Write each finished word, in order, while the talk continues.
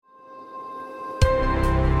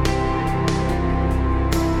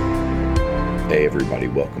Hey everybody,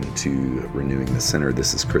 welcome to Renewing the Center.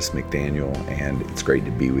 This is Chris McDaniel, and it's great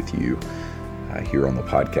to be with you here on the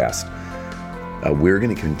podcast. We're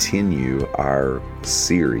going to continue our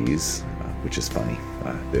series, which is funny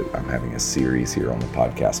that I'm having a series here on the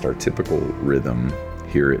podcast. Our typical rhythm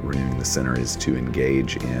here at Renewing the Center is to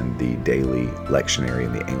engage in the daily lectionary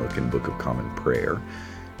in the Anglican Book of Common Prayer.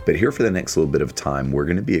 But here for the next little bit of time, we're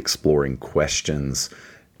going to be exploring questions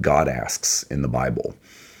God asks in the Bible.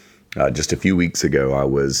 Just a few weeks ago,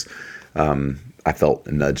 I felt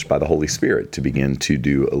nudged by the Holy Spirit to begin to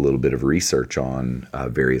do a little bit of research on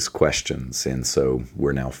various questions. And so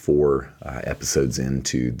we're now 4 episodes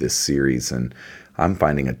into this series, and I'm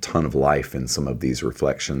finding a ton of life in some of these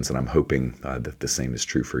reflections, and I'm hoping that the same is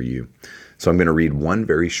true for you. So I'm going to read one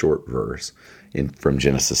very short verse from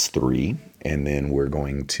Genesis 3, and then we're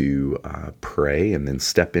going to pray and then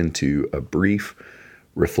step into a brief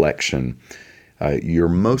reflection. You're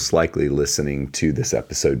most likely listening to this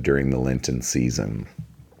episode during the Lenten season.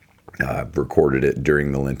 I've recorded it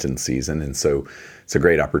during the Lenten season, and so it's a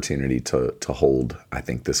great opportunity to hold, I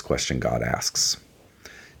think, this question God asks.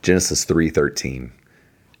 Genesis 3:13.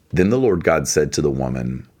 Then the Lord God said to the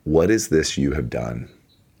woman, "What is this you have done?"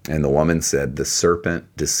 And the woman said, "The serpent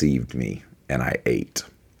deceived me, and I ate."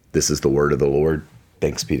 This is the word of the Lord.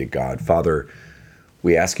 Thanks be to God. Father,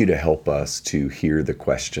 we ask you to help us to hear the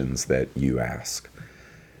questions that you ask.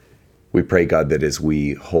 We pray, God, that as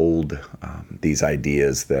we hold these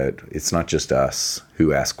ideas, that it's not just us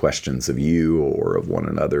who ask questions of you or of one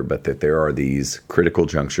another, but that there are these critical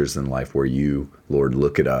junctures in life where you, Lord,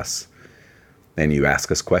 look at us and you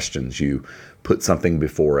ask us questions. You put something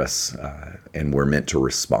before us and we're meant to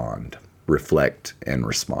respond, reflect and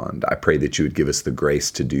respond. I pray that you would give us the grace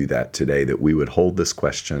to do that today, that we would hold this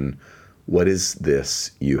question, what is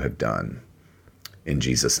this you have done? In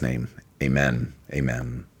Jesus' name, amen.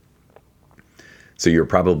 Amen. So you're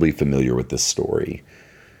probably familiar with this story.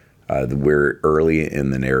 We're early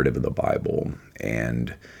in the narrative of the Bible,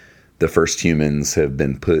 and the first humans have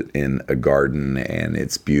been put in a garden, and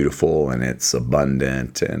it's beautiful and it's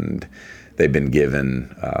abundant, and they've been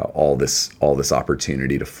given all this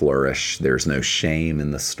opportunity to flourish. There's no shame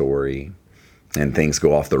in the story. And things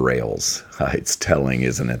go off the rails. It's telling,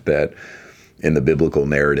 isn't it, that in the biblical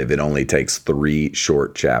narrative, it only takes 3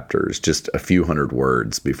 short chapters, just a few hundred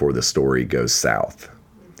words before the story goes south.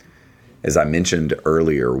 As I mentioned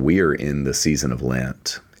earlier, we are in the season of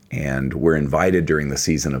Lent, and we're invited during the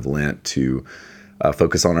season of Lent to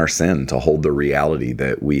focus on our sin, to hold the reality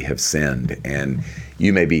that we have sinned. And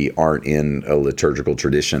you maybe aren't in a liturgical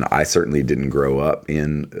tradition. I certainly didn't grow up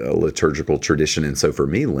in a liturgical tradition. And so for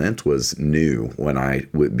me, Lent was new when I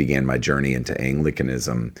began my journey into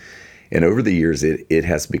Anglicanism. And over the years, it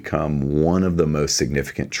has become one of the most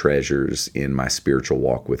significant treasures in my spiritual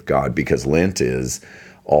walk with God, because Lent is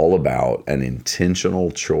all about an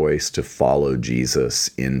intentional choice to follow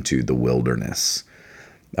Jesus into the wilderness.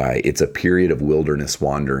 It's a period of wilderness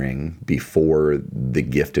wandering before the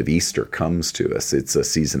gift of Easter comes to us. It's a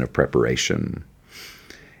season of preparation.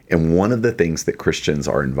 And one of the things that Christians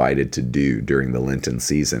are invited to do during the Lenten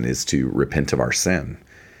season is to repent of our sin.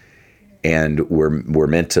 And we're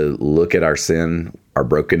meant to look at our sin, our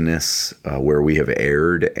brokenness, where we have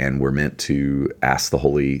erred, and we're meant to ask the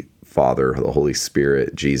Holy Father, the Holy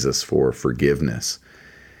Spirit, Jesus, for forgiveness.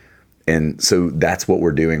 And so that's what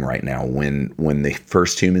we're doing right now. When the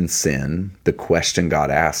first humans sin, the question God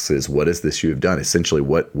asks is, what is this you have done? Essentially,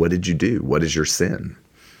 what did you do? What is your sin?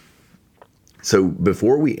 So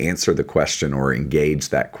before we answer the question or engage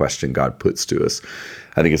that question God puts to us,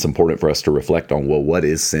 I think it's important for us to reflect on, well, what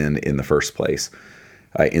is sin in the first place?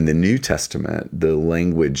 In the New Testament, the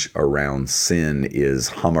language around sin is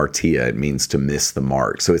hamartia. It means to miss the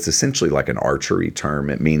mark. So it's essentially like an archery term.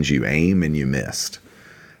 It means you aim and you missed.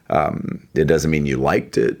 It doesn't mean you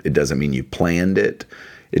liked it. It doesn't mean you planned it.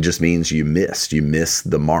 It just means you missed. You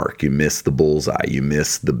missed the mark. You missed the bullseye. You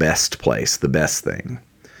missed the best place, the best thing.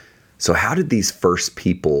 So how did these first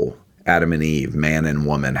people, Adam and Eve, man and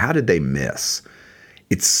woman, how did they miss?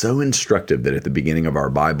 It's so instructive that at the beginning of our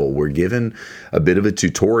Bible, we're given a bit of a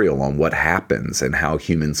tutorial on what happens and how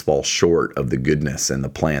humans fall short of the goodness and the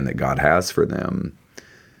plan that God has for them.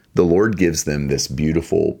 The Lord gives them this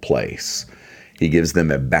beautiful place. He gives them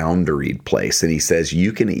a boundaried place, and he says,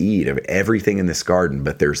 you can eat of everything in this garden,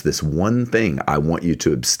 but there's this one thing. I want you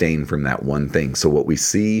to abstain from that one thing. So what we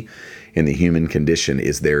see in the human condition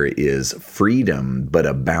is there is freedom, but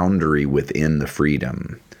a boundary within the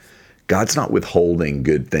freedom. God's not withholding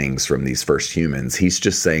good things from these first humans. He's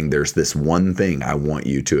just saying there's this one thing I want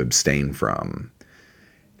you to abstain from.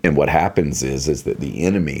 And what happens is that the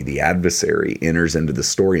enemy, the adversary, enters into the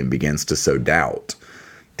story and begins to sow doubt.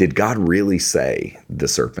 Did God really say, the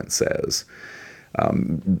serpent says?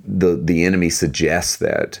 The enemy suggests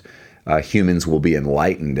that humans will be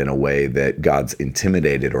enlightened in a way that God's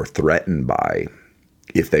intimidated or threatened by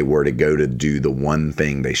if they were to go to do the one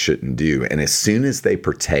thing they shouldn't do. And as soon as they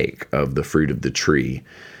partake of the fruit of the tree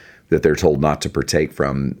that they're told not to partake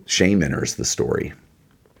from, shame enters the story.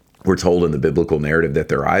 We're told in the biblical narrative that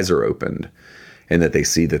their eyes are opened and that they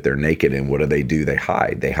see that they're naked. And what do? They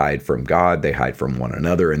hide. They hide from God. They hide from one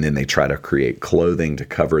another. And then they try to create clothing to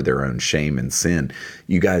cover their own shame and sin.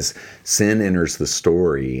 You guys, sin enters the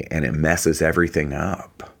story and it messes everything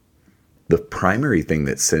up. The primary thing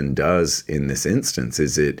that sin does in this instance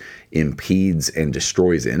is it impedes and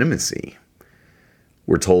destroys intimacy.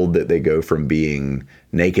 We're told that they go from being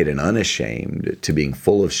naked and unashamed to being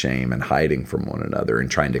full of shame and hiding from one another and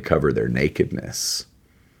trying to cover their nakedness.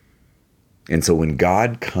 And so when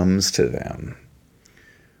God comes to them,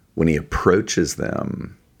 when he approaches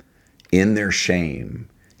them in their shame,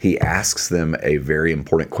 he asks them a very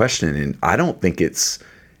important question. And I don't think it's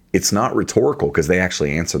not rhetorical, because they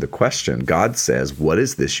actually answer the question. God says, "What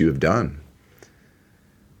is this you have done?"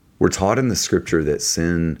 We're taught in the scripture that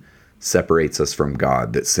sin separates us from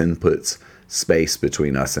God, that sin puts space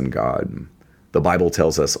between us and God. The Bible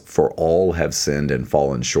tells us, "For all have sinned and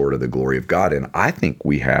fallen short of the glory of God." And I think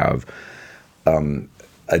we have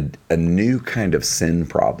a new kind of sin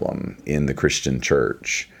problem in the Christian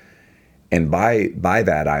church. And by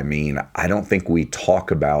that, I mean, I don't think we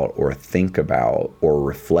talk about or think about or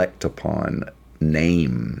reflect upon,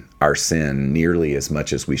 name our sin nearly as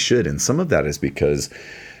much as we should. And some of that is because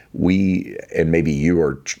and maybe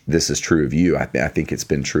this is true of you, I think it's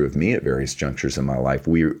been true of me at various junctures in my life,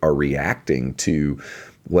 we are reacting to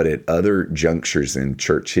what at other junctures in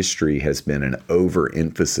church history has been an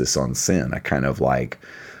overemphasis on sin, a kind of like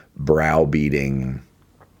browbeating,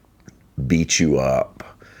 beat you up,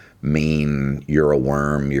 mean, you're a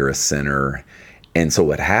worm, you're a sinner. And so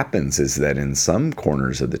what happens is that in some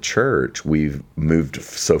corners of the church, we've moved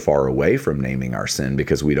so far away from naming our sin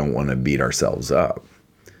because we don't want to beat ourselves up.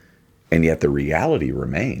 And yet the reality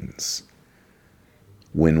remains.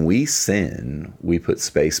 When we sin, we put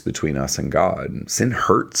space between us and God. Sin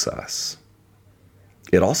hurts us.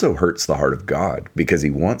 It also hurts the heart of God because he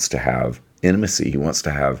wants to have intimacy. He wants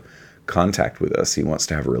to have contact with us. He wants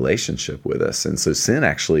to have a relationship with us. And so sin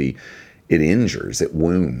actually, it injures, it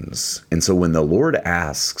wounds. And so when the Lord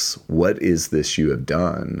asks, "What is this you have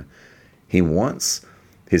done?" he wants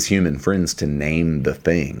his human friends to name the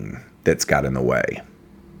thing that's got in the way.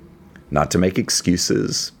 Not to make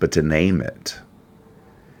excuses, but to name it.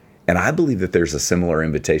 And I believe that there's a similar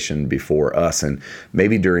invitation before us, and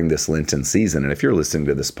maybe during this Lenten season. And if you're listening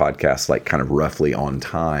to this podcast like kind of roughly on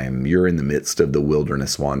time, you're in the midst of the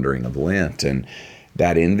wilderness wandering of Lent. And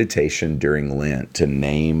that invitation during Lent to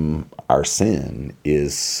name our sin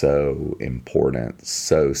is so important,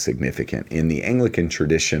 so significant. In the Anglican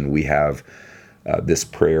tradition, we have this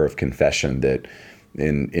prayer of confession that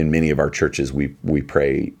in many of our churches we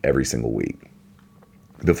pray every single week.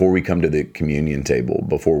 Before we come to the communion table,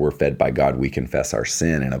 before we're fed by God, we confess our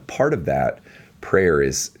sin. And a part of that prayer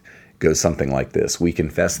goes something like this. We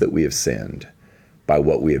confess that we have sinned by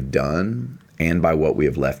what we have done and by what we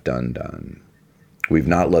have left undone. We've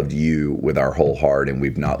not loved you with our whole heart, and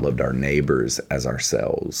we've not loved our neighbors as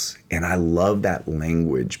ourselves. And I love that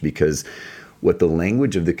language, because what the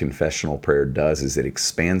language of the confessional prayer does is it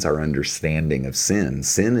expands our understanding of sin.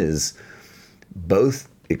 Sin is both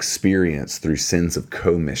experienced through sins of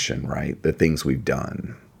commission, right? The things we've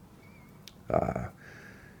done.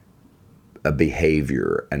 A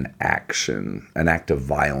behavior, an action, an act of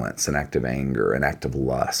violence, an act of anger, an act of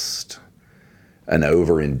lust, an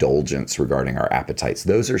overindulgence regarding our appetites.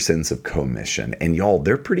 Those are sins of commission. And y'all,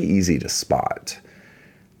 they're pretty easy to spot.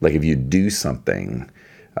 Like if you do something,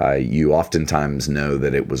 you oftentimes know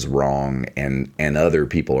that it was wrong, and other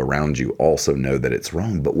people around you also know that it's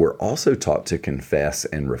wrong. But we're also taught to confess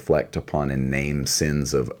and reflect upon and name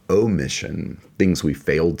sins of omission, things we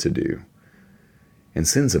failed to do. And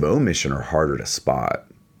sins of omission are harder to spot.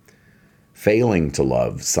 Failing to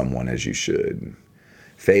love someone as you should.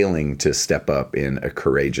 Failing to step up in a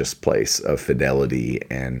courageous place of fidelity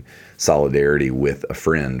and solidarity with a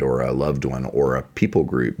friend or a loved one or a people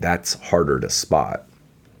group, that's harder to spot.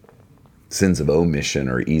 Sins of omission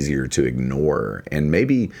are easier to ignore and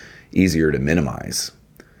maybe easier to minimize.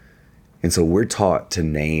 And so we're taught to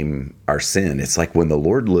name our sin. It's like when the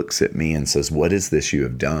Lord looks at me and says, "What is this you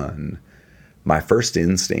have done?" My first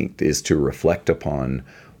instinct is to reflect upon,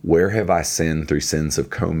 where have I sinned through sins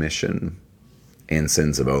of commission? and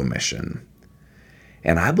sins of omission.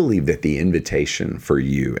 And I believe that the invitation for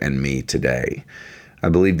you and me today, I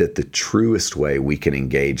believe that the truest way we can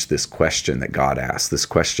engage this question that God asks, this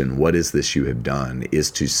question, what is this you have done, is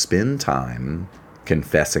to spend time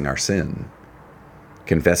confessing our sin.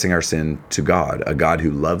 Confessing our sin to God, a God who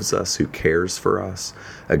loves us, who cares for us,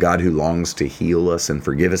 a God who longs to heal us and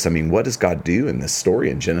forgive us. I mean, what does God do in this story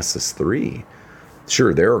in Genesis 3?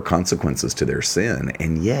 Sure, there are consequences to their sin,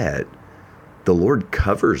 and yet the Lord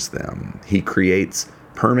covers them. He creates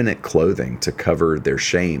permanent clothing to cover their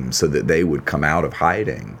shame so that they would come out of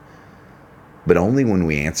hiding. But only when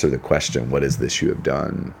we answer the question, what is this you have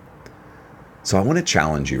done? So I want to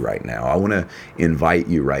challenge you right now. I want to invite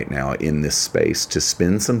you right now in this space to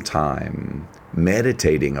spend some time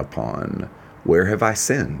meditating upon, where have I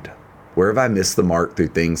sinned? Where have I missed the mark through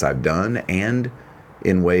things I've done and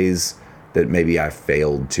in ways that maybe I've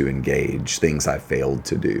failed to engage, things I've failed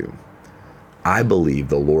to do? I believe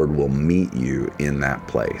the Lord will meet you in that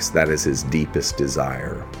place. That is his deepest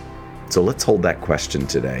desire. So let's hold that question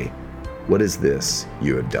today. What is this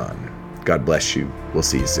you have done? God bless you. We'll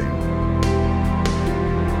see you soon.